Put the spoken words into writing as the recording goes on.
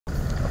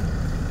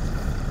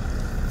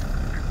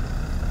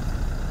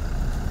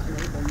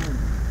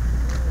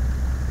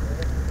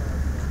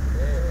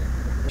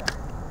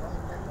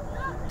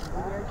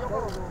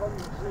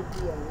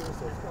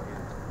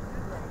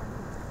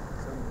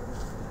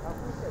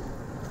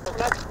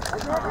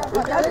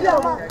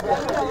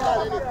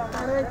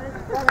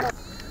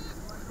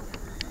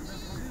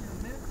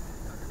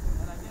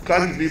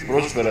Can't be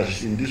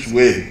prosperous in this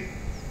way.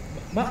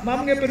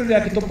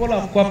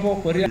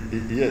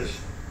 Yes,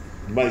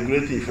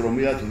 migrating from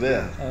here to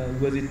there.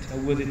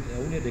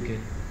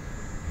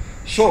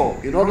 So,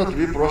 in order to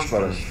be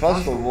prosperous,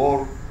 first of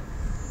all,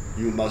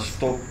 you must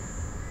stop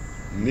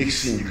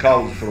mixing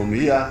cows from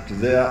here to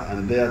there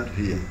and there to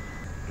here.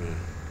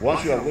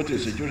 Once you have got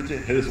insecurity,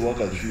 health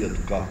workers fear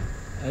to come.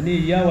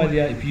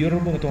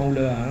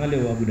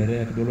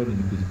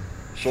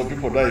 So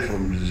people die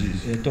from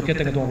disease.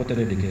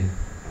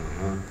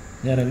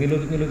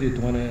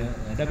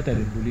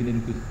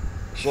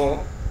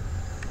 So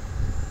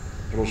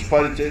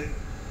prosperity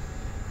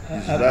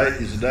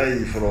is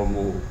dying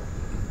from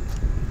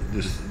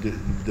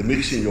the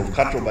mixing of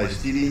cattle by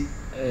stealing.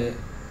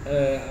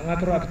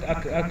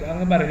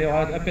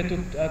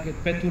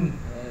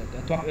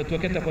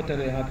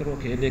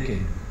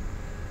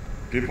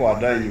 People are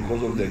dying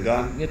because of the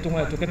gun.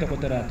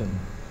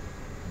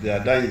 They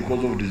are dying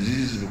because of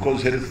disease,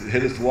 because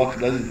health work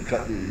doesn't,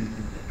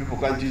 people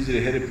can't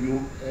easily help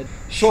you.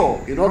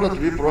 So, in order to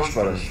be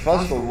prosperous,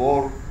 first of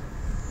all,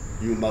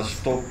 you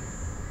must stop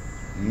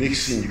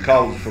mixing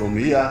cows from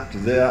here to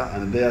there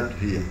and there to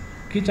here.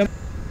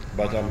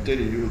 But I'm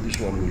telling you, this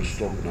one will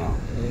stop now.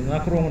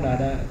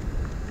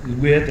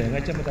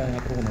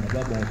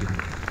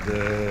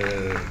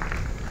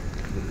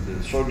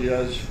 The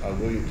soldiers are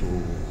going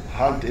to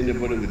hunt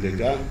anybody with a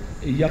gun.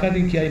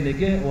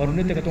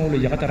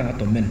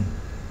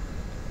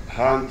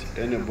 Hunt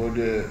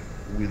anybody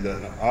with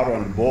an arrow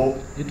and bow.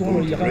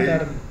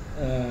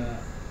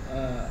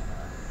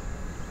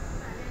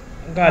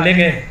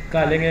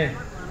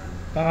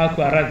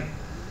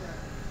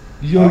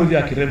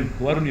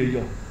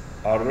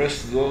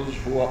 Arrest those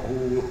who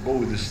go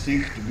with the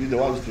stick to be the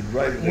ones to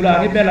drive the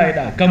car.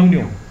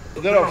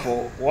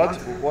 Therefore,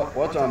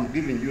 what I'm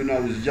giving you now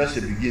is just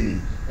a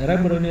beginning. The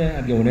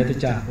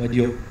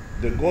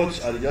goats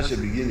are just a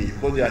beginning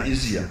because they are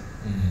easier.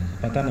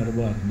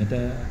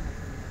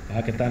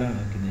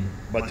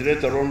 But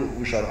later on,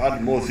 we shall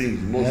add more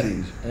things, more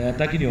things.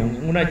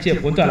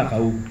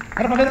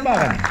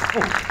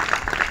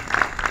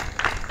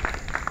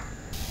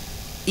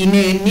 In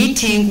a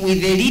meeting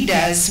with the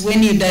leaders,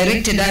 when you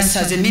directed us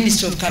as the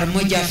Ministry of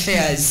Karamoja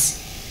Affairs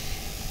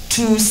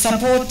to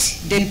support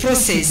the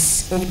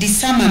process of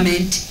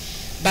disarmament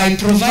by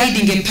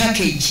providing a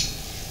package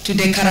to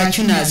the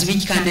karachunas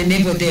which can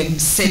enable them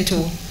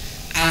settle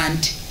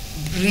and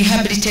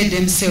rehabilitate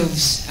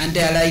themselves and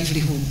their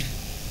livelihood.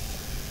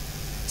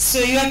 So,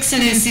 Your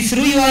Excellency,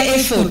 through your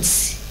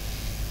efforts,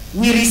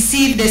 we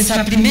received a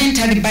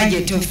supplementary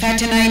budget of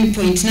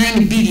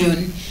 39.9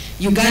 billion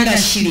Uganda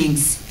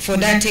shillings for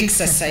that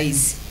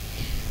exercise.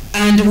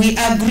 And we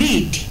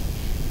agreed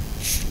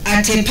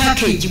at a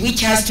package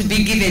which has to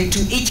be given to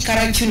each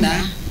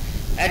karachuna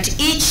that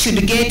each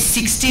should get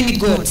 16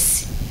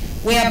 goats,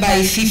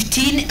 whereby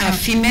 15 are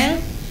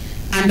female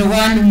and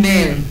 1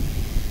 male,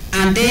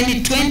 and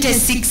then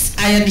 26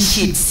 iron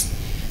sheets,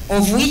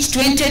 of which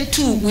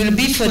 22 will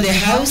be for the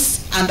house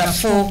and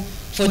 4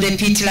 for the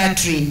pit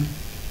latrine.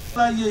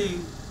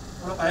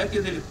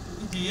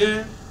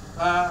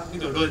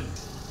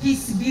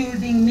 Peace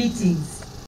building meetings